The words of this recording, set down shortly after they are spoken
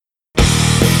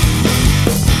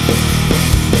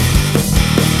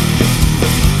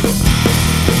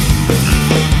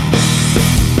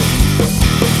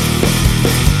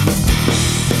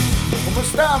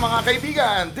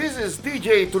kaibigan, this is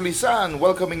DJ Tulisan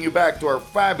welcoming you back to our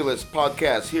fabulous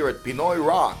podcast here at Pinoy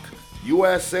Rock,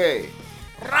 USA.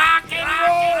 Rock and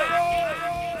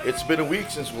roll! It's been a week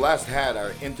since we last had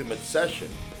our intimate session,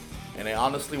 and I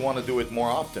honestly want to do it more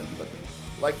often, but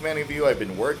like many of you, I've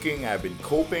been working, I've been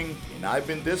coping, and I've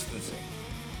been distancing.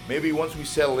 Maybe once we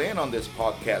settle in on this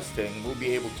podcasting, we'll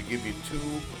be able to give you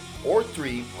 2 or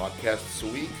 3 podcasts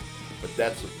a week, but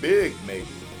that's a big maybe.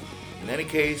 In any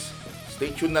case, stay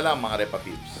tuned na lang mga Repa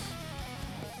Peeps.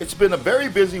 It's been a very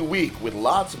busy week with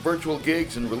lots of virtual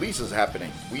gigs and releases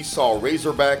happening. We saw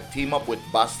Razorback team up with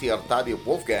Basti Artadi of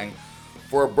Wolfgang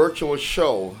for a virtual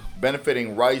show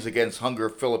benefiting Rise Against Hunger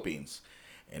Philippines,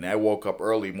 and I woke up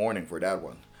early morning for that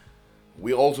one.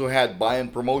 We also had Bayan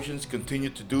Promotions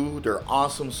continue to do their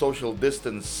awesome social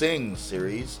distance sing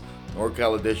series,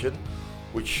 NorCal Edition,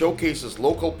 which showcases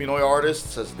local Pinoy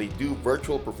artists as they do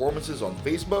virtual performances on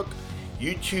Facebook,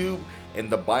 YouTube, and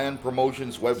the Bayan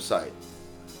Promotions website.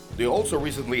 They also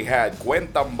recently had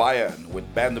Cuentam Bayan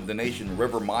with Band of the Nation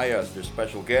River Maya as their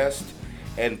special guest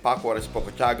and Pacuares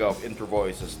Pocachaga of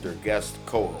Intervoice as their guest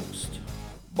co-host.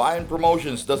 Bayan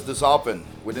Promotions does this often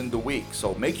within the week,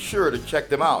 so make sure to check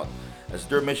them out as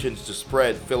their mission is to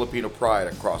spread Filipino pride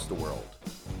across the world.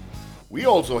 We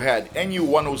also had NU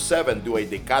 107 do a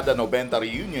Dekada 90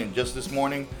 reunion just this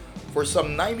morning for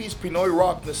some 90s Pinoy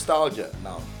rock nostalgia.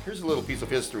 Now, here's a little piece of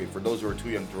history for those who are too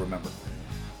young to remember.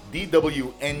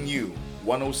 DWNU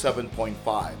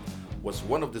 107.5 was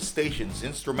one of the stations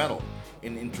instrumental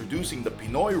in introducing the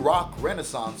Pinoy rock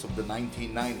renaissance of the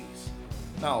 1990s.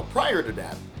 Now, prior to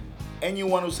that, NU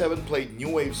 107 played new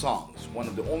wave songs, one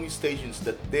of the only stations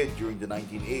that did during the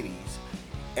 1980s,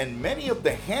 and many of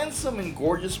the handsome and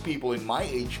gorgeous people in my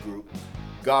age group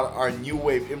got our new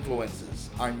wave influences,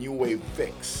 our new wave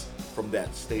fix from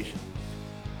that station.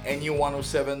 NU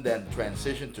 107 then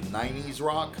transitioned to 90s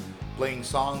rock, playing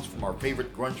songs from our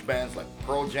favorite grunge bands like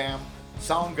Pearl Jam,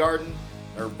 Soundgarden,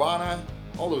 Nirvana,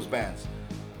 all those bands.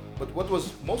 But what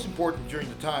was most important during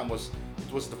the time was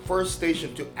it was the first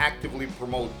station to actively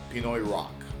promote Pinoy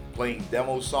rock, playing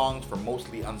demo songs from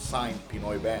mostly unsigned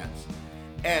Pinoy bands.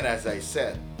 And as I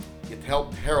said, it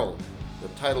helped herald the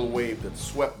tidal wave that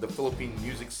swept the Philippine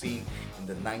music scene in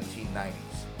the 1990s.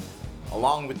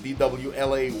 Along with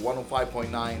DWLA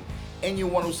 105.9, NU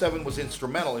 107 was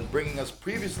instrumental in bringing us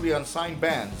previously unsigned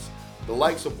bands, the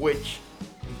likes of which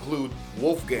include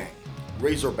Wolfgang,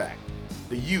 Razorback,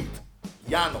 The Youth,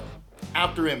 Yano,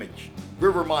 Afterimage,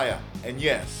 River Maya, and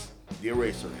yes, the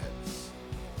Eraserheads.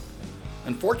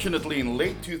 Unfortunately, in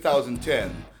late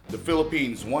 2010, the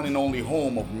Philippines' one and only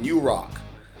home of new rock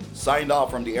signed off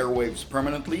from the airwaves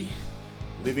permanently,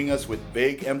 leaving us with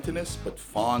vague emptiness but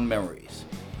fond memories.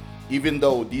 Even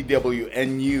though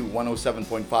DWNU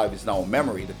 107.5 is now a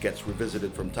memory that gets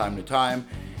revisited from time to time,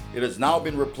 it has now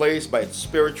been replaced by its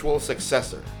spiritual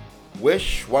successor,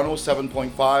 Wish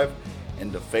 107.5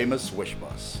 and the famous Wish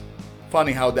Bus.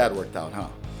 Funny how that worked out, huh?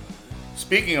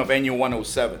 Speaking of NU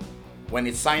 107, when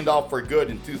it signed off for good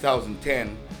in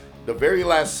 2010, the very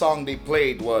last song they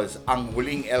played was Ang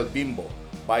Huling El Bimbo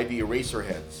by the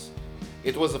Eraserheads.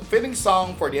 It was a fitting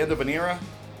song for the end of an era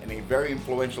and a very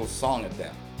influential song at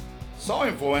that. So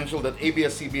influential that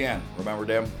ABS-CBN, remember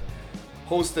them,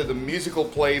 hosted a musical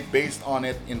play based on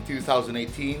it in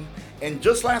 2018, and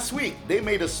just last week they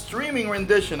made a streaming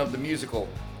rendition of the musical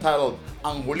titled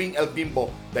Ang Huling El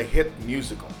Bimbo, the hit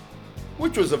musical,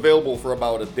 which was available for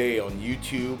about a day on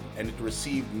YouTube, and it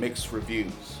received mixed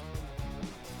reviews.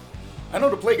 I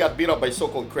know the play got beat up by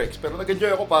so-called critics, pero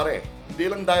nag-enjoy ako pare. Hindi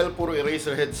lang dahil puro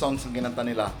Eraserhead songs ang kinanta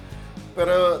nila,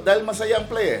 pero dahil masaya ang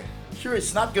play eh. Sure,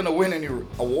 it's not gonna win any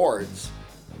awards,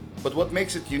 but what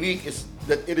makes it unique is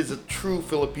that it is a true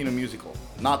Filipino musical,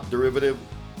 not derivative,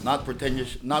 not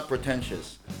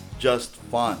pretentious, just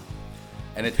fun.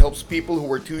 And it helps people who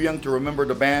were too young to remember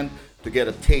the band to get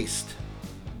a taste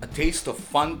of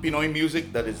fun Pinoy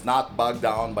music that is not bogged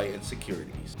down by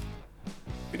insecurities.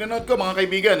 Pinanood ko mga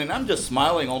kaibigan, and I'm just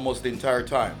smiling almost the entire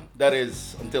time. That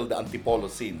is, until the Antipolo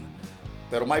scene.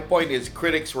 Pero my point is,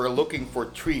 critics were looking for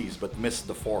trees but missed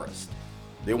the forest.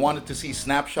 They wanted to see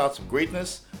snapshots of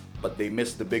greatness, but they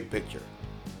missed the big picture.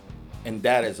 And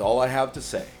that is all I have to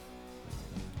say.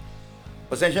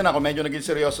 Pasensya na kung medyo naging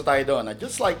seryoso tayo doon. I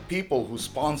just like people who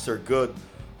sponsor good,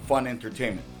 fun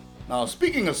entertainment. Now,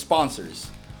 speaking of sponsors,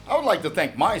 I would like to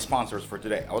thank my sponsors for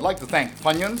today. I would like to thank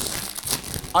Funyuns,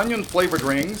 onion flavored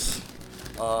rings.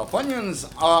 Funyuns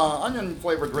onion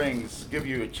flavored rings give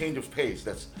you a change of pace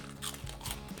that's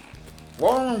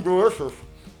warm and delicious,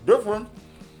 different.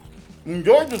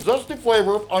 Enjoy the zesty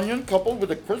flavor of onion coupled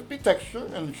with a crispy texture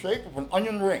and shape of an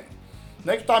onion ring.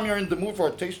 Next time you're in the mood for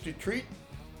a tasty treat,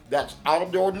 That's Out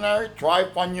of the Ordinary, Try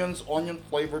Funyuns onion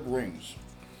flavored rings.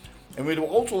 And we'd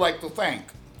also like to thank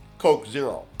Coke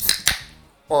Zero,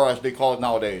 or as they call it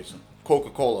nowadays,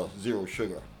 Coca-Cola Zero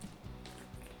Sugar.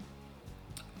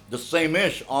 The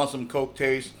same-ish awesome Coke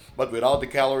taste, but without the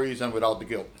calories and without the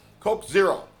guilt. Coke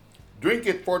Zero. Drink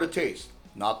it for the taste,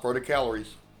 not for the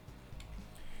calories.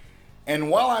 And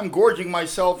while I'm gorging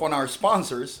myself on our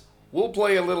sponsors, we'll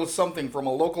play a little something from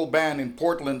a local band in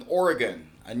Portland, Oregon.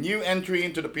 A new entry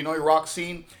into the Pinoy rock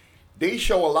scene. They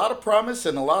show a lot of promise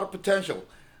and a lot of potential.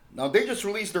 Now, they just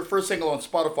released their first single on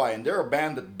Spotify, and they're a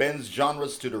band that bends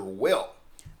genres to their will.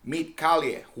 Meet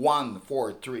Kalye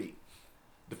 143.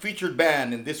 The featured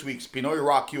band in this week's Pinoy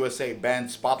Rock USA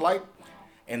Band Spotlight.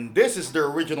 And this is their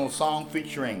original song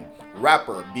featuring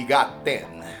rapper Bigat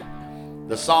 10.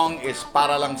 The song is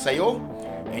Para Lang Sayo,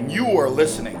 and you are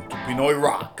listening to Pinoy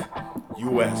Rock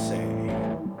USA.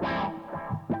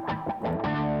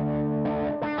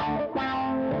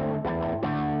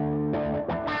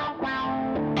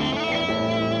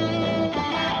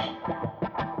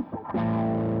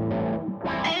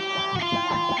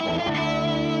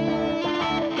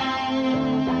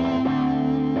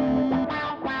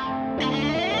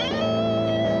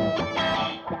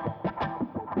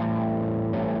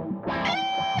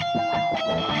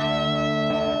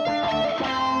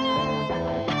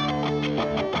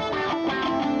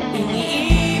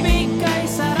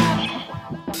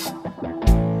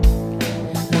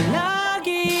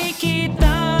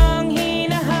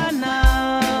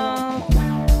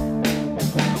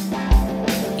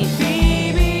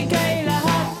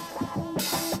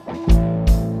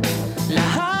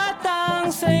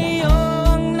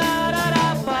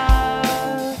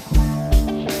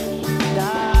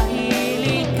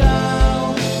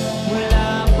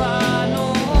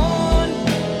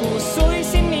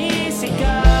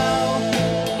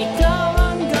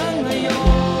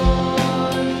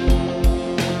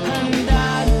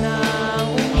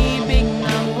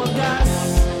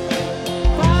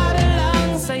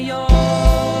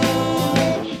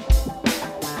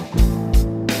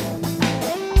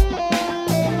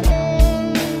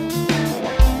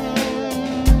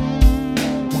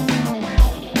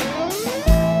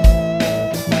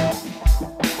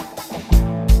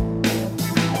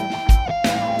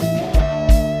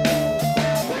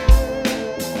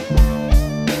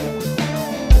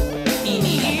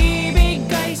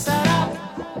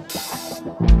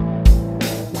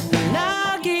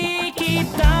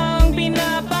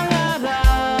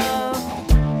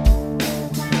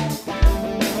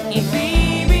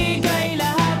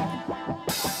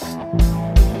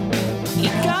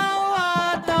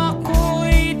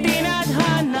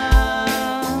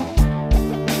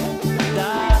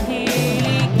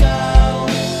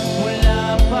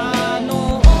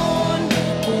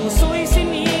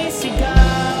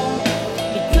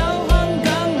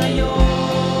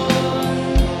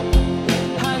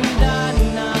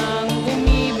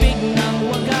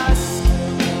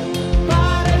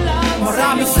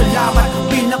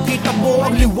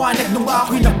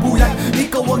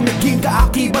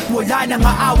 Wala nang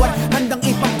aawat, handang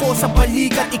ipangko sa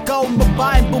balikat. Ikaw ang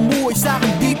babaeng bumuhay sa akin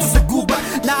dito sa gubat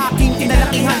na aking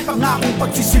kinalakihan, pangakong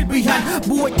pagsisilbihan.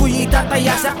 Buhay ko'y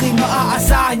itataya sa aking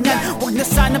maaasahan yan. Huwag na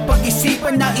sana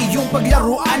pag-isipan na iyong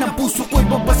paglaruan. Ang puso ko'y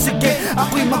babasagin,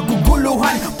 ako'y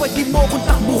maguguluhan. Pwede mo kong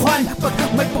takbuhan, pag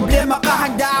may problema ka,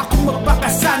 handa akong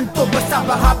magpakasanto. Basta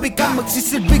happy ka,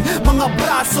 magsisilbing mga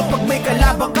braso. Pag may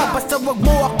kalabang ka, basta wag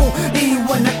mo ako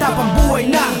iiwan na tapang buhay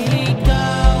na.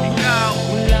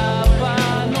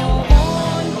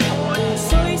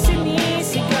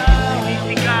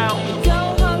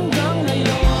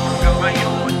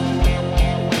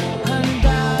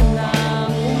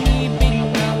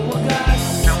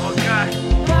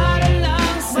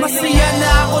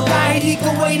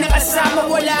 Ikaw ay nakasama,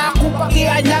 wala akong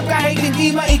pakialam kahit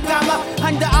hindi maikama.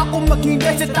 Handa akong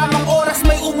maghintay sa tamang oras,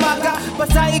 may umaga.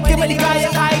 Basta ikay maligaya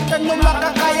kahit anong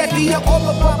makakaya. Di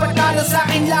ako magpapatalo, sa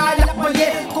akin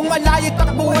lalakbayin. Kung malayo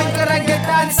takbuhin,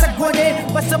 karagatan sa gwanin.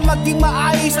 Basta maging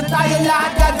maayos ang tayo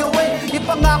lahat gagawin.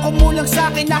 Ipangako mo lang sa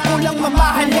akin, ako lang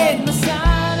mamahalin.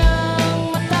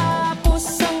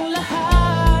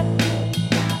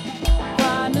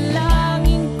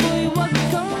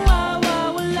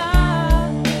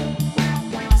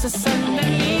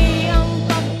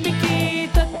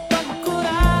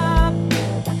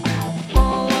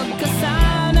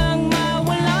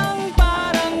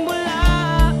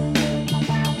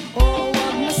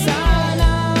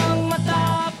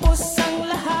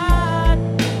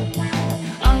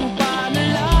 Ang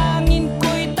panalangin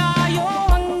ko'y tayo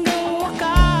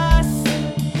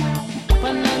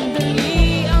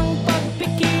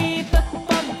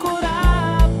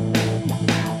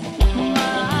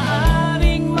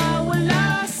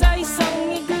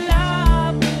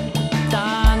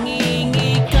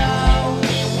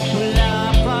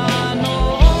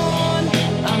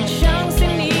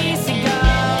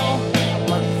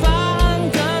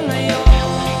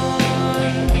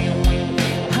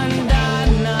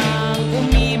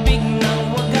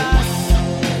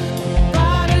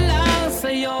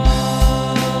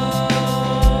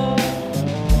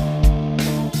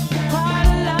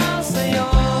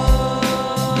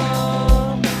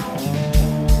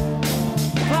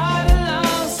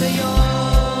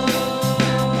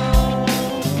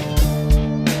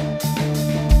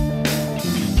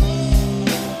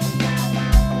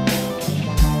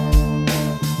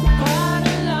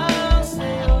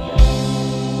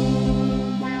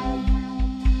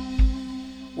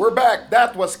we're back.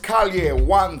 That was Kalye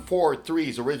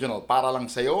 143's original Para Lang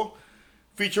Sayo,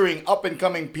 featuring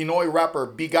up-and-coming Pinoy rapper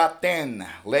Bigaten,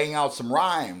 laying out some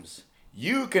rhymes.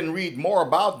 You can read more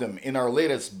about them in our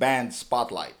latest band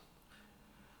spotlight.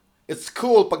 It's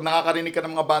cool pag nakakarinig ka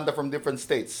ng mga banda from different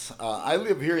states. I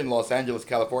live here in Los Angeles,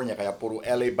 California, kaya puro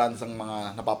LA bands ang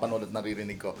mga napapanood at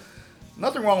naririnig ko.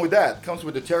 Nothing wrong with that. Comes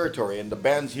with the territory, and the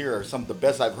bands here are some of the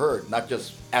best I've heard, not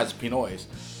just as Pinoys.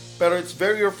 But it's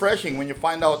very refreshing when you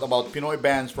find out about Pinoy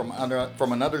bands from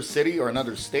another city or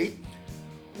another state.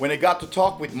 When I got to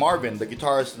talk with Marvin, the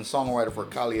guitarist and songwriter for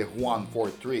Kalye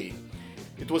 143,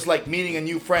 it was like meeting a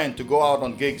new friend to go out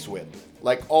on gigs with.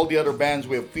 Like all the other bands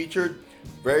we have featured,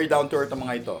 very down to earth ang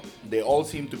mga ito. They all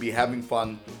seem to be having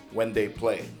fun when they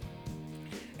play.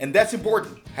 And that's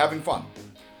important, having fun.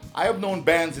 I have known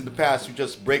bands in the past who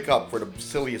just break up for the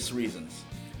silliest reasons.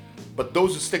 But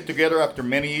those who stick together after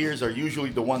many years are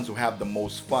usually the ones who have the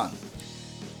most fun.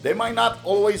 They might not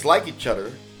always like each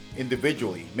other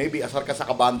individually. Maybe asar ka sa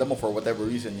kabanda mo for whatever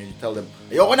reason. You tell them,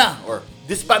 ayoko na, or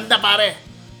disband na pare.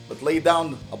 But lay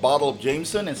down a bottle of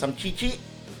Jameson and some chichi,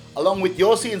 along with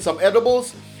Yossi and some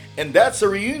edibles, and that's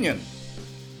a reunion.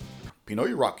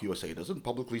 Pinoy Rock USA doesn't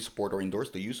publicly support or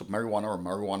endorse the use of marijuana or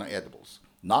marijuana edibles.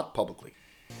 Not publicly.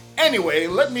 Anyway,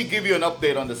 let me give you an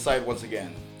update on the site once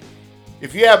again.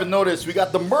 If you haven't noticed, we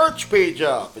got the merch page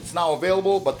up. It's now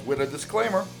available, but with a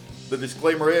disclaimer. The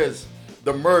disclaimer is,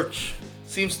 the merch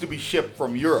seems to be shipped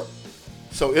from Europe.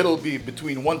 So it'll be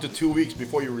between 1 to 2 weeks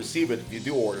before you receive it if you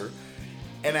do order.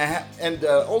 And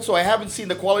also, I haven't seen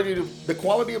the quality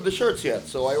of the shirts yet,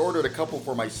 so I ordered a couple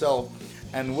for myself,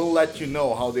 and we'll let you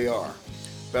know how they are.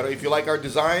 Pero if you like our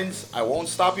designs, I won't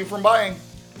stop you from buying.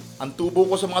 Ang tubo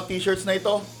ko sa mga t-shirts na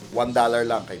ito, $1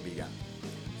 lang, kaibigan.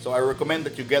 So I recommend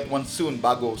that you get one soon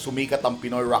bago sumikat ang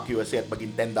Pinoy Rock USA at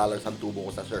maging $10 ang tubo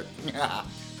ko sa shirt.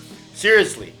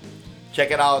 Seriously, check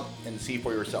it out and see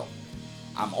for yourself.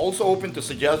 I'm also open to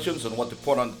suggestions on what to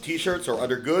put on the t-shirts or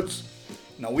other goods.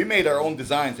 Now, we made our own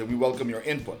designs and we welcome your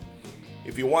input.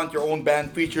 If you want your own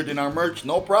band featured in our merch,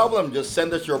 no problem. Just send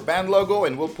us your band logo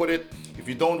and we'll put it if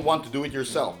you don't want to do it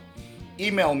yourself.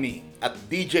 Email me at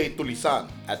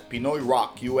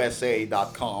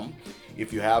djtulisan@pinoyrockusa.com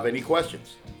if you have any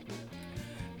questions.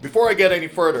 Before I get any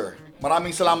further,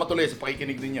 maraming salamat ulit sa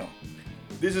pakikinig ninyo.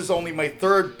 This is only my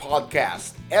third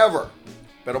podcast ever.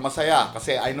 Pero masaya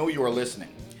kasi I know you are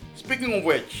listening. Speaking of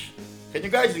which, can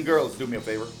you guys and girls do me a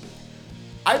favor?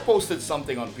 I posted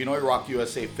something on Pinoy Rock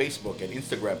USA Facebook and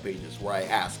Instagram pages where I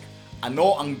ask,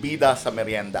 ano ang bida sa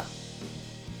merienda?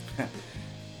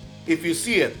 If you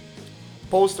see it,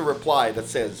 post a reply that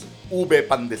says, Ube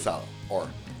Pandesal, or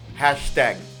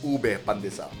hashtag Ube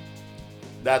Pandesal.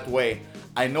 That way,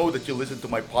 I know that you listened to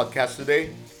my podcast today,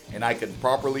 and I can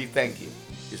properly thank you.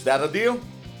 Is that a deal?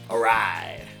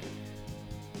 Alright.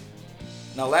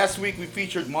 Now, last week we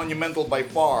featured Monumental by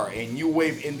Far, a new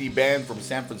wave indie band from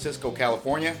San Francisco,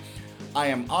 California.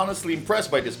 I am honestly impressed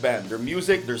by this band. Their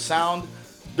music, their sound.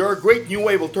 There are great new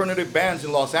wave alternative bands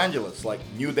in Los Angeles, like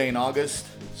New Day in August,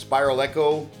 Spiral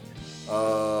Echo,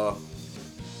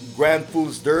 Grand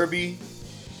Fool's Derby,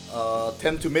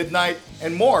 10 to Midnight,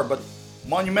 and more. But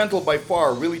Monumental by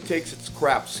Far really takes its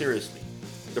craft seriously.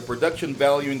 The production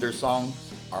value in their songs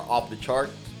are off the chart,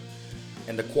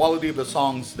 and the quality of the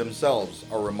songs themselves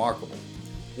are remarkable.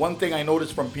 One thing I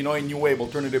noticed from Pinoy New Wave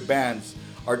alternative bands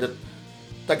are that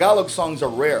Tagalog songs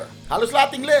are rare. Halos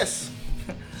lahat Ingles!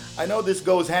 I know this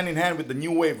goes hand in hand with the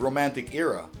New Wave romantic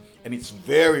era, and it's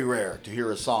very rare to hear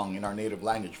a song in our native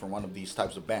language from one of these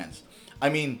types of bands.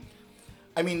 I mean,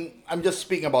 I'm just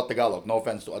speaking about Tagalog, no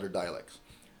offense to other dialects.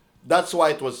 That's why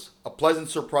it was a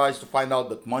pleasant surprise to find out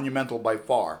that Monumental by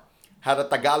Far had a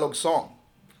Tagalog song.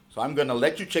 So I'm gonna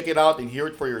let you check it out and hear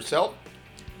it for yourself.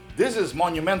 This is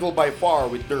Monumental by Far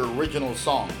with their original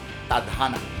song,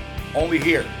 Tadhana. Only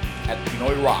here at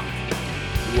Pinoy Rock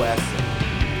USA.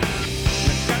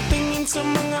 Nakatingin sa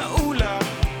mga ulap,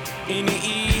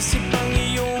 iniisip ang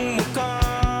iyong mukha.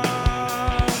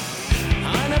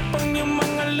 Hanap ang iyong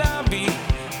mga labi,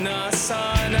 na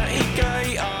sana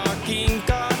ika'y aking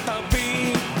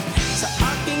katabi. Sa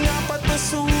aking apat na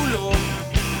sulok,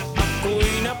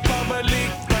 ako'y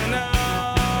napabalik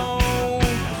tanaw.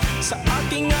 Sa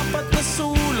aking apat na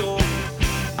sulok,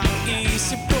 ang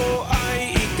isip ko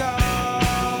ay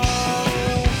ikaw.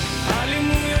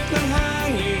 Halimuyot ng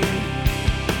hangin,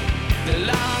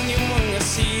 dalang yung mga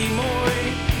simoy.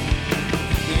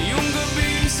 Ngayong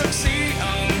gabi, saksi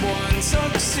ang buwan,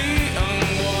 saksi ang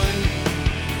buwan.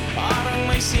 Parang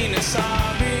may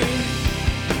sinasabi,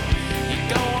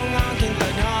 ikaw ang aking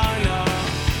tadhana,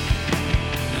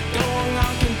 ikaw ang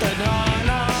aking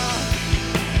tadhana.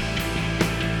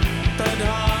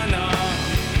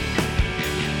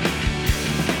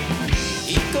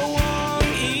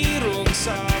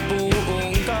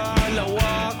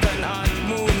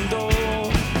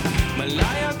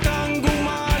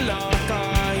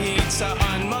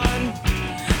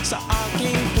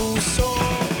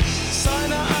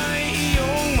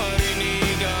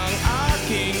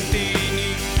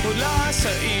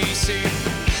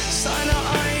 Sana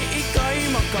ay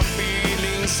ika'y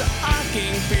makapiling sa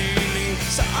aking piling,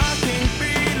 sa aking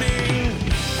piling.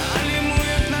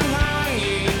 Halimuyak ng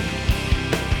hangin,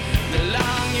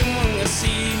 dalang yung mga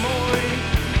simoy.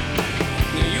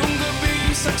 Ngayong gabi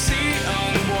saksi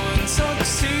ang buwan,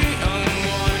 saksi ang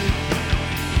buwan.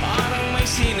 Parang may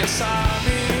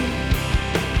sinasabi,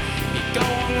 ikaw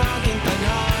ang aking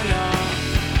tadhana,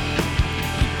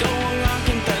 ikaw ang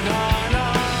aking tadhana,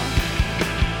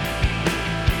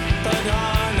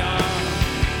 tadhana.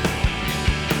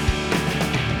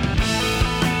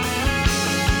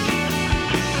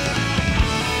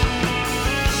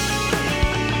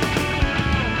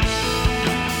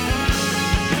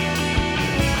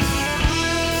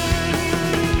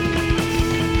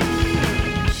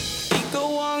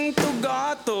 Ikaw ang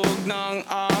tugatog ng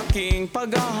aking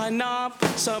paghahanap,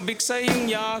 sabik sa iyong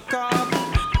yakap.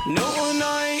 Noon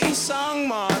ay isang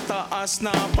mataas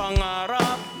na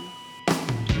pangarap,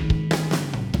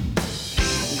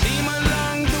 di man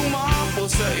lang dumapo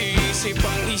sa isip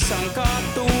ang isang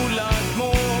katulad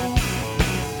mo.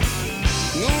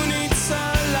 Ngunit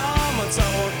salamat sa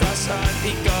wakas at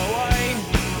ikaw ay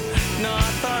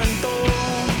natanto.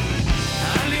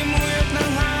 Halimuyak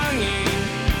ng hangin,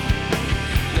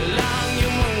 dalang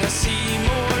yung mga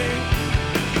simoy.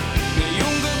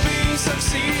 Ngayong gabi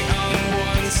saksi ang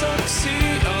buwan, saksi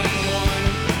ang buwan.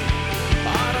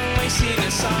 Parang may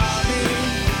sinasabi,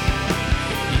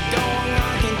 ikaw ang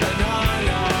aking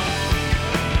tadhana,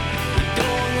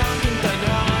 ikaw ang aking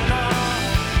tadhana,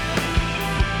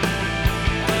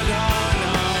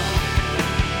 tadhana.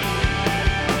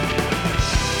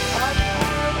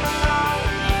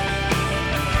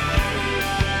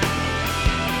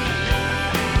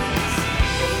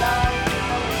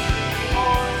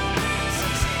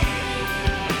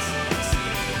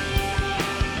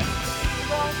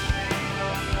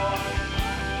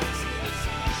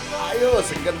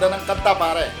 Ayos, ang ganda ng kanta,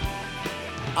 pare.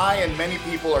 I and many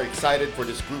people are excited for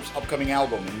this group's upcoming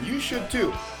album, and you should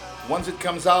too. Once it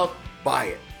comes out,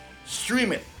 buy it, stream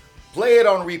it, play it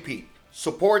on repeat,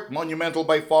 support Monumental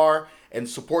by Far, and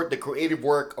support the creative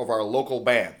work of our local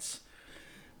bands.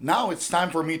 Now it's time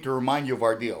for me to remind you of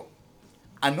our deal.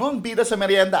 Ano ang bida sa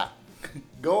merienda?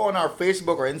 Go on our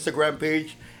Facebook or Instagram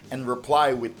page and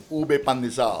reply with Ube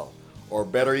Pandesal, or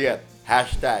better yet,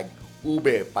 hashtag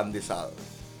Ube Pandesal.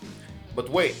 But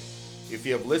wait, if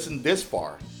you have listened this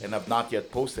far and have not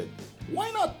yet posted, why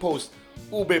not post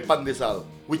Ube Pandesal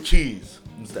with cheese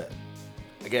instead?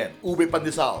 Again, Ube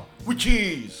Pandesal with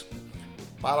cheese!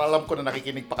 Para alam ko na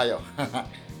nakikinig pa kayo.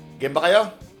 Game ba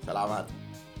kayo? Salamat.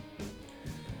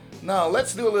 Now,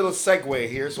 let's do a little segue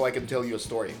here so I can tell you a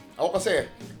story. Ako kasi,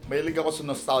 mahilig ako sa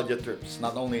nostalgia trips,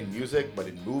 not only in music,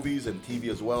 but in movies and TV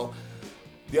as well.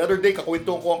 The other day,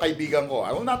 kakwento ko ang kaibigan ko.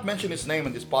 I will not mention his name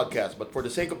in this podcast, but for the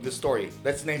sake of this story,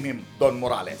 let's name him Don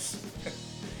Morales.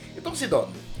 Itong si Don,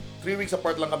 3 weeks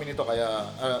apart lang kami nito, kaya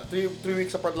 3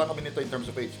 weeks apart lang kami nito in terms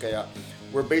of age, kaya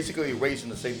we're basically raised in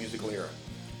the same musical era.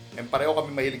 And pareho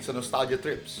kami mahilig sa nostalgia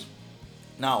trips.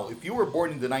 Now, if you were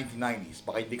born in the 1990s,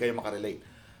 baka hindi kayo makarelate.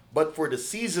 But for the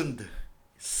seasoned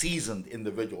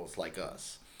individuals like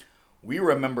us, we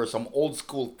remember some old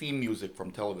school theme music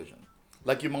from television.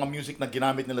 Like yung mga music na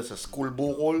ginamit nila sa School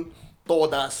Bukol,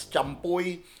 Todas,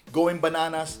 Champoy, Going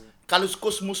Bananas,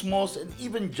 Kaluskos Musmos, and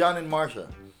even John and Marcia.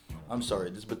 I'm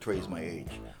sorry, this betrays my age,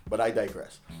 but I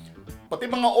digress. Pati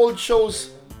mga old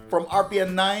shows from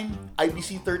RPN 9,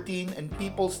 IBC 13, and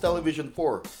People's Television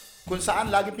 4, kung saan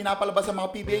lagi pinapalabas ang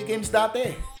mga PBA games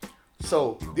dati.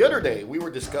 So, the other day, we were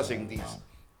discussing these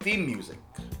theme music,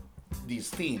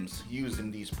 these themes used in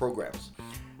these programs.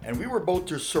 And we were both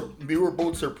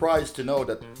surprised to know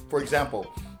that, for example,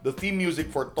 the theme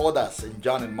music for Todas and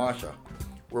John and Marcia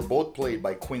were both played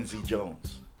by Quincy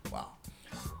Jones. Wow.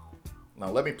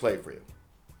 Now let me play it for you.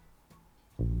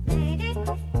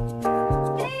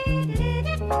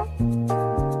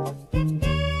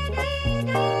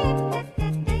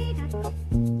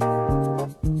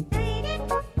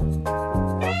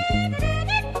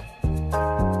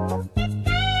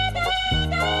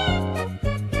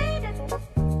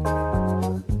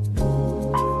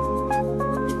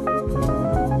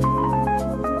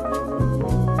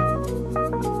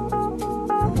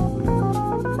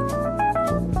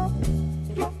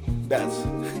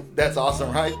 That's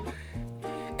awesome, right?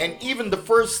 And even the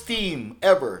first theme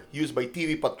ever used by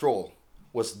TV Patrol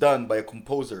was done by a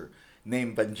composer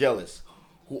named Vangelis,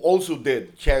 who also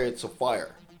did Chariots of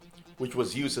Fire, which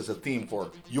was used as a theme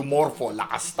for Humorfo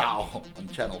Lakas Tao on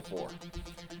Channel 4.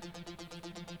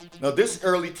 Now this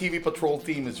early TV Patrol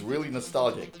theme is really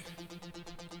nostalgic.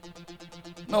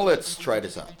 Now let's try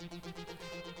this out.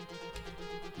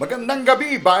 Magandang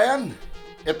gabi, bayan!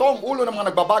 Ito ang ulo ng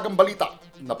mga nagbabagang balita.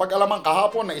 Napag-alaman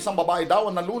kahapon na isang babae daw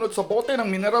ang nalunod sa bote ng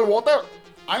mineral water.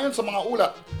 Ayon sa mga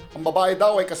ulat, ang babae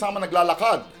daw ay kasama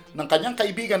naglalakad ng kanyang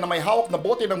kaibigan na may hawak na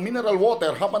bote ng mineral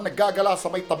water habang naggagala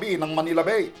sa may tabi ng Manila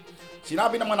Bay.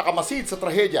 Sinabi ng mga nakamasid sa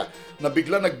trahedya na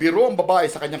bigla nagbiro ang babae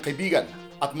sa kanyang kaibigan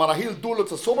at marahil dulot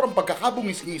sa sobrang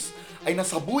pagkakabungis-ngis ay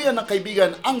nasabuyan ng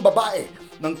kaibigan ang babae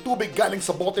ng tubig galing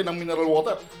sa bote ng mineral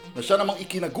water na siya namang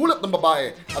ikinagulat ng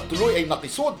babae at tuloy ay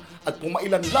natisod at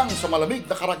pumailan lang sa malamig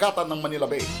na karagatan ng Manila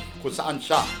Bay kung saan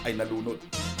siya ay nalunod.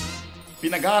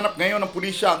 Pinaghahanap ngayon ng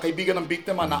pulisya ang kaibigan ng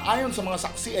biktima na ayon sa mga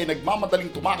saksi ay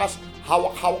nagmamadaling tumakas,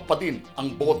 hawak-hawak pa din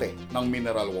ang bote ng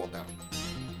mineral water.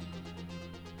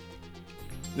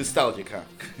 Nostalgic, huh?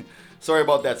 Sorry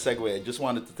about that segue. I just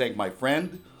wanted to thank my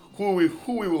friend, who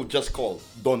we will just call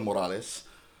Don Morales,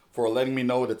 for letting me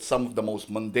know that some of the most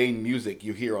mundane music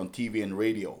you hear on TV and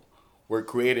radio were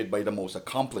created by the most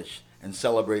accomplished and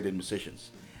celebrated musicians.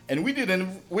 And we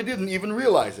didn't even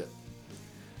realize it.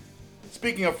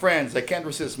 Speaking of friends, I can't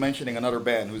resist mentioning another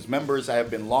band whose members I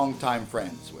have been longtime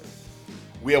friends with.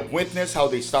 We have witnessed how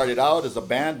they started out as a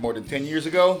band more than 10 years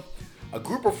ago. A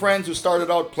group of friends who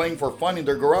started out playing for fun in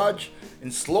their garage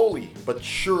and slowly but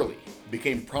surely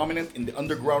became prominent in the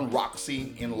underground rock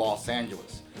scene in Los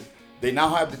Angeles. They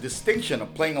now have the distinction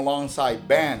of playing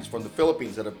alongside bands from the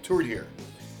Philippines that have toured here,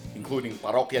 including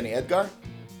Parokya ni Edgar,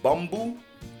 Bamboo,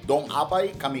 Dong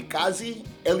Apay, Kamikaze,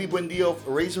 Eli Buendia of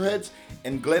Eraserheads,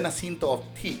 and Glenn Jacinto of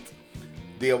Teeth.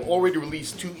 They have already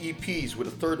released 2 EPs with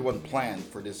a third one planned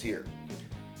for this year.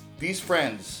 These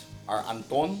friends are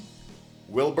Anton,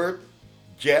 Wilbert,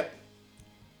 Jet,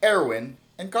 Erwin,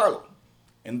 and Carlo.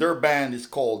 And their band is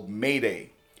called Mayday.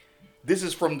 This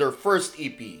is from their first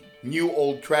EP, New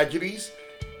Old Tragedies,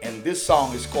 and this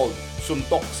song is called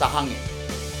Suntok sa Hangin.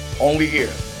 Only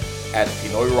here at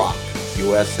Pinoy Rock,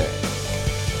 USA.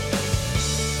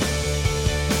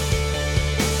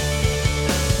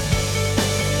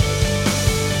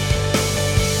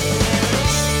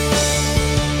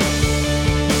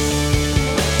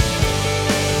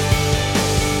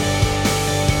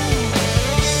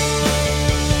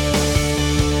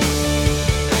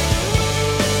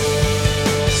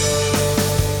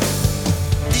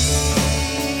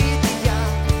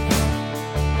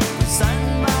 Saan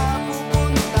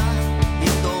mapupunta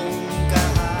itong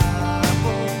kahapon?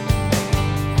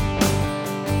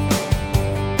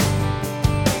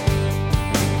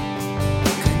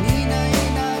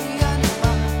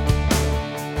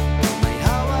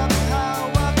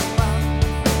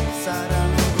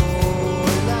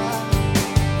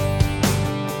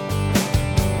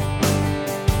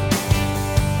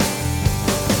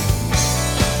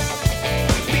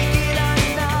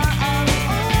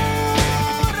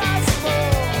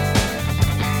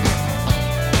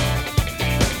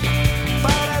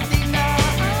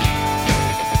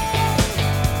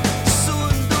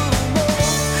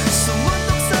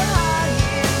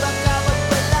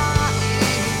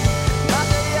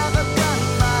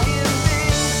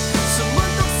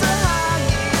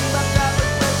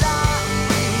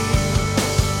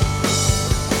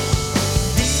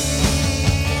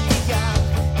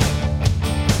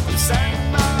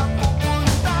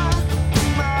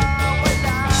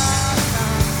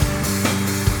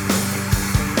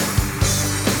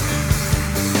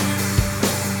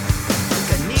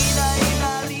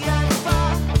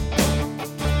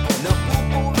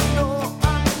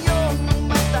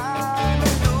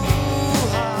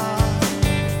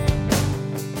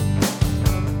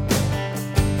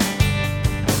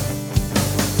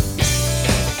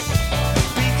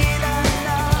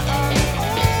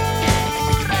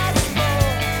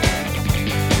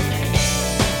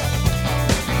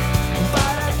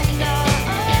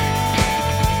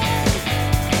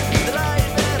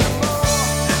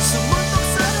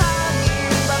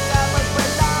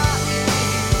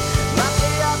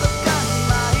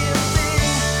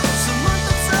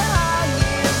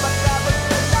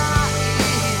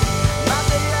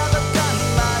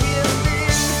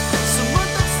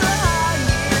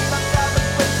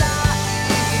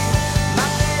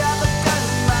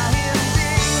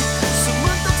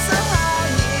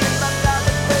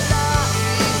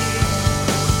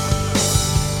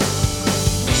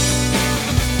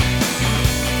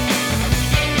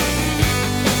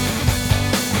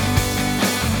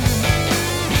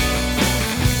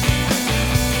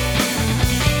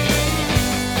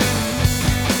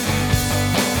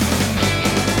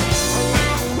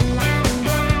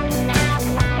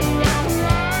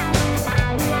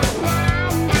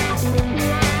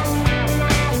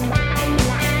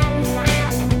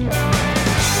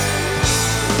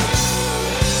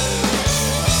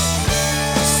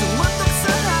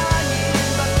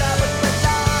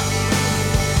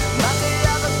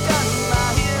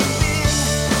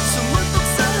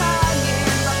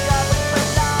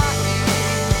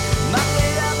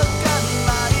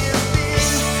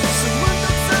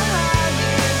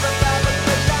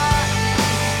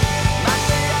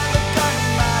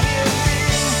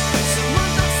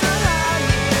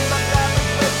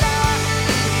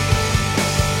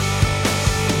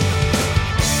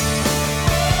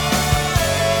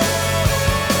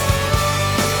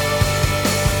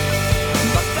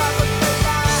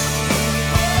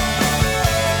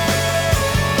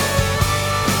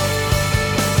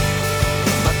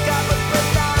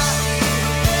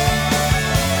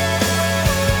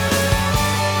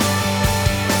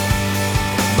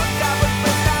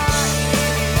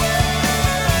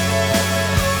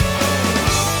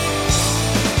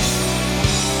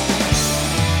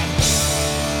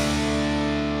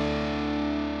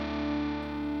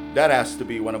 That has to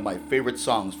be one of my favorite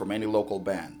songs from any local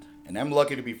band. And I'm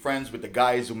lucky to be friends with the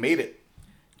guys who made it.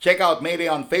 Check out Mayday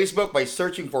on Facebook by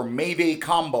searching for Mayday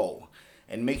Combo.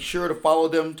 And make sure to follow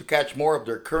them to catch more of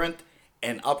their current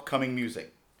and upcoming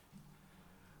music.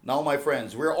 Now, my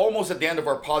friends, we're almost at the end of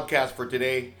our podcast for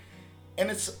today. And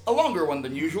it's a longer one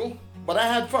than usual, but I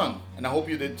had fun, and I hope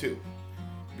you did too.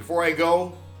 Before I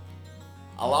go,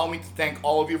 allow me to thank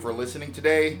all of you for listening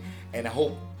today, and I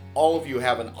hope all of you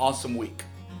have an awesome week.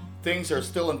 Things are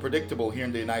still unpredictable here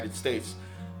in the United States,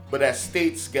 but as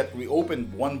states get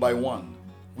reopened one by one,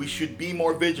 we should be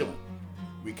more vigilant.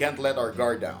 We can't let our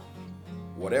guard down.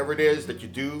 Whatever it is that you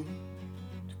do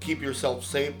to keep yourself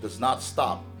safe does not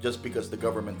stop just because the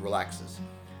government relaxes.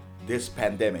 This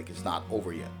pandemic is not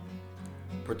over yet.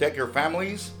 Protect your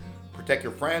families, protect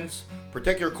your friends,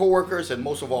 protect your coworkers, and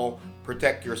most of all,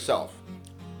 protect yourself.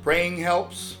 Praying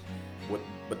helps,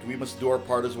 but we must do our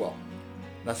part as well.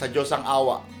 Nasa Diyos ang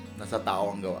awa, nasa tao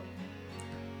ang gawa.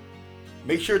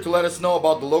 Make sure to let us know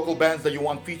about the local bands that you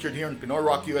want featured here in Pinoy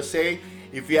Rock USA.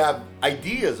 If you have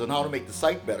ideas on how to make the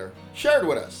site better, share it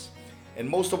with us. And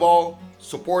most of all,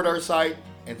 support our site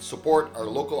and support our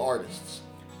local artists.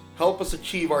 Help us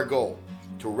achieve our goal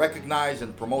to recognize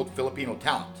and promote Filipino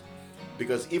talent.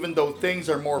 Because even though things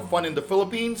are more fun in the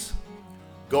Philippines,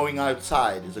 going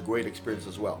outside is a great experience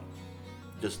as well.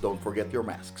 Just don't forget your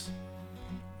masks.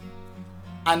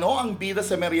 Ano ang bida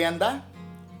sa merienda?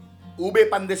 Ube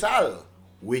pandesal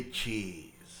with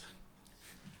cheese.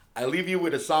 I leave you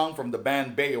with a song from the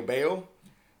band Bayo Bayo.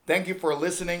 Thank you for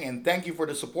listening and thank you for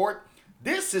the support.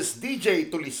 This is DJ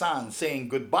Tulisan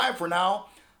saying goodbye for now.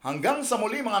 Hanggang sa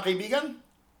muli mga kaibigan.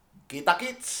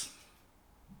 Kita-kits!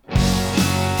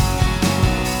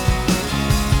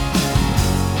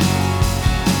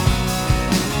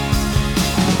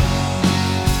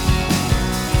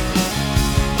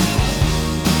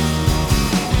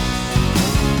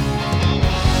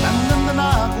 Nandang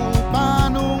na ako pa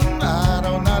nung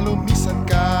araw na lumisan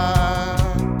ka.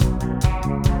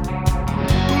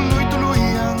 Tuloy-tuloy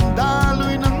ang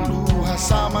daloy ng luha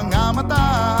sa mga mata.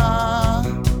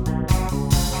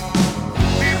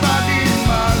 Di ba din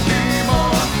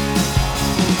malimot?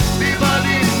 Di ba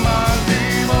din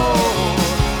malimot?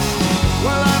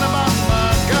 Wala na bang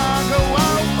magagawa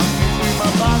pag ito'y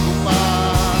mabago pa?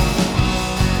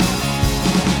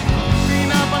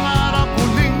 Pinapangarap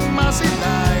muling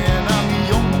masilayan ang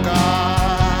iyong mukha.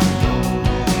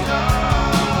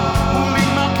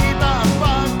 Muling makita ang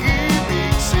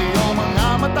pag-ibig sa iyong mga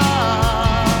mata.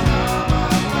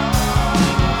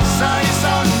 Sa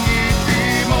isang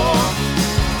ngiti mo,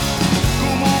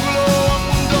 gumugulo ang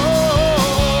mundo.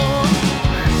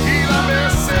 Ilang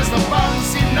beses na bang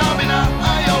sinabi na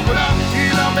ayaw ko na.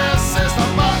 Ilang beses na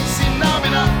bang sinabi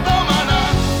na tama na.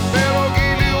 Pero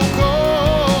giliw ko,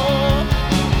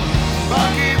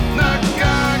 bakit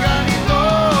nagkaganito?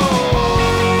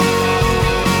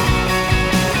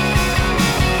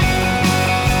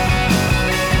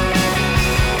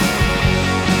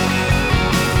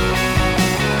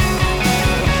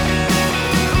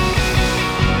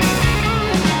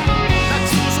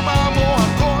 Nagsusuma mo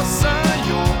ako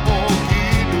sa'yo, pogi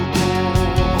dugo.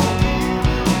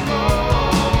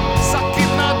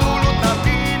 Sakit na dulot na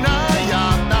di na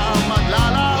yata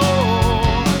maglalaho.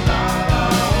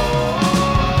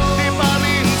 Di pa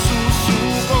rin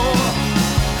susuko,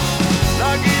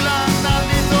 lagi lang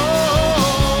nandito.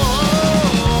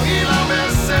 Ilang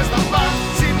beses na ba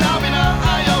sinabi na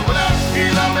ayaw ko na.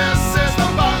 Ilang beses na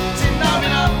ba sinabi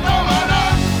na tama na.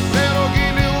 Pero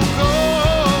giliw ko,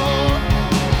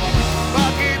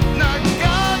 bakit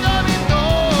nagkaganito?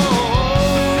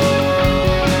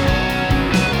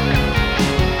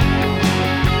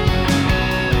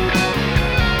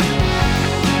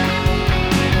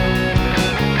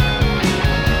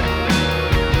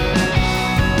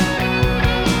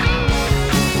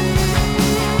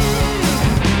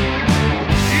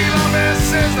 Ilang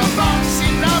beses na bang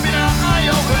sinabi na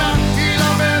ayaw ko na.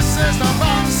 Ilang beses na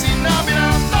bang sinabi na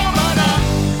tama na.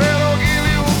 Pero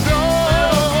giliw ko,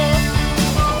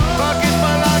 bakit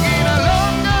palagi na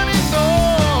lang ganito?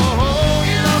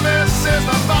 Ilang beses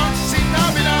na bang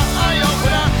sinabi na ayaw ko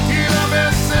na. Ilang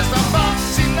beses na bang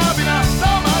sinabi na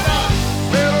tama na.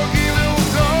 Pero giliw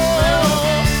ko,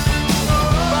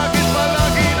 bakit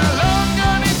palagi na lang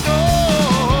ganito?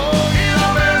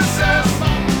 Ilang beses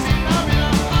bang sinabi na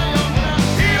ayaw ko na.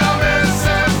 Ilang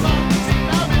beses bang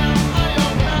sinabi na ayaw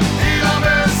ko na. Ilang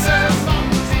beses bang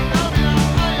sinabi na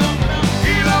ayaw ko na.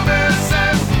 Ilang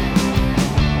beses.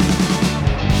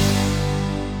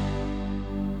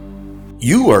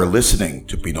 You are listening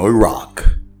to Pinoy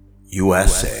Rock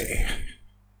USA.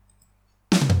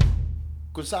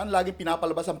 kung saan laging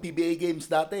pinapalabas ang PBA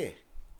games dati.